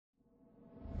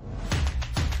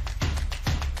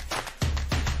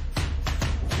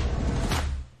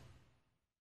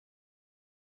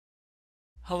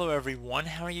Hello everyone,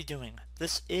 how are you doing?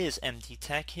 This is MD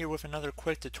Tech here with another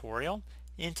quick tutorial.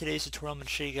 In today's tutorial I'm going to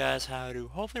show you guys how to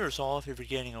hopefully resolve if you're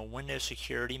getting a Windows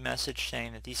security message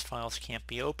saying that these files can't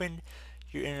be opened.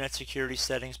 Your internet security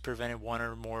settings prevented one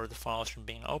or more of the files from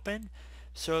being opened.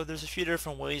 So there's a few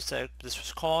different ways that this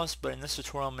was caused, but in this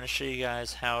tutorial I'm going to show you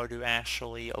guys how to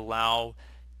actually allow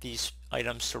these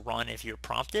items to run if you're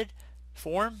prompted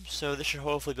for them. So this should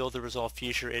hopefully be able to resolve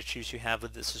future issues you have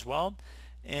with this as well.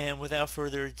 And without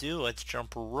further ado, let's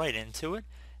jump right into it.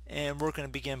 And we're going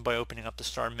to begin by opening up the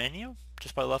Start menu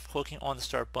just by left clicking on the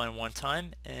Start button one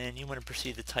time, and you want to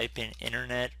proceed to type in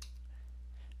Internet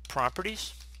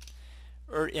Properties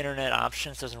or Internet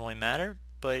Options, doesn't really matter,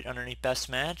 but underneath Best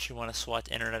Match you want to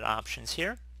select Internet Options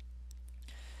here.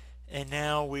 And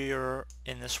now we are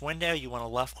in this window. You want to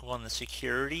left click on the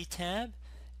Security tab,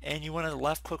 and you want to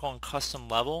left click on Custom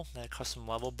Level, that Custom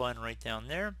Level button right down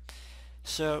there.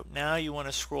 So now you want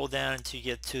to scroll down until you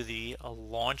get to the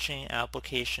launching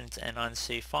applications and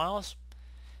unsafe files.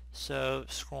 So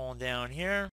scrolling down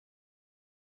here,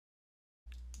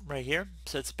 right here,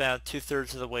 so it's about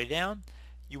 2/3 of the way down.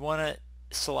 You want to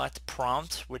select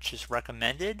prompt, which is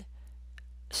recommended.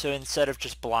 So instead of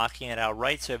just blocking it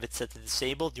outright, so if it's set to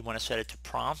disabled, you want to set it to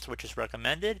prompt, which is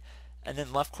recommended, and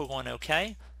then left click on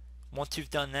OK. Once you've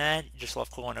done that, you just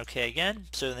left click on OK again,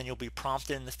 so then you'll be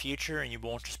prompted in the future and you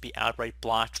won't just be outright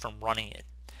blocked from running it.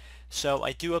 So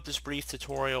I do hope this brief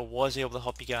tutorial was able to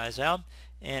help you guys out,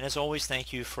 and as always,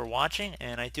 thank you for watching,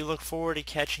 and I do look forward to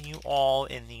catching you all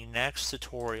in the next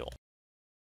tutorial.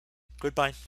 Goodbye.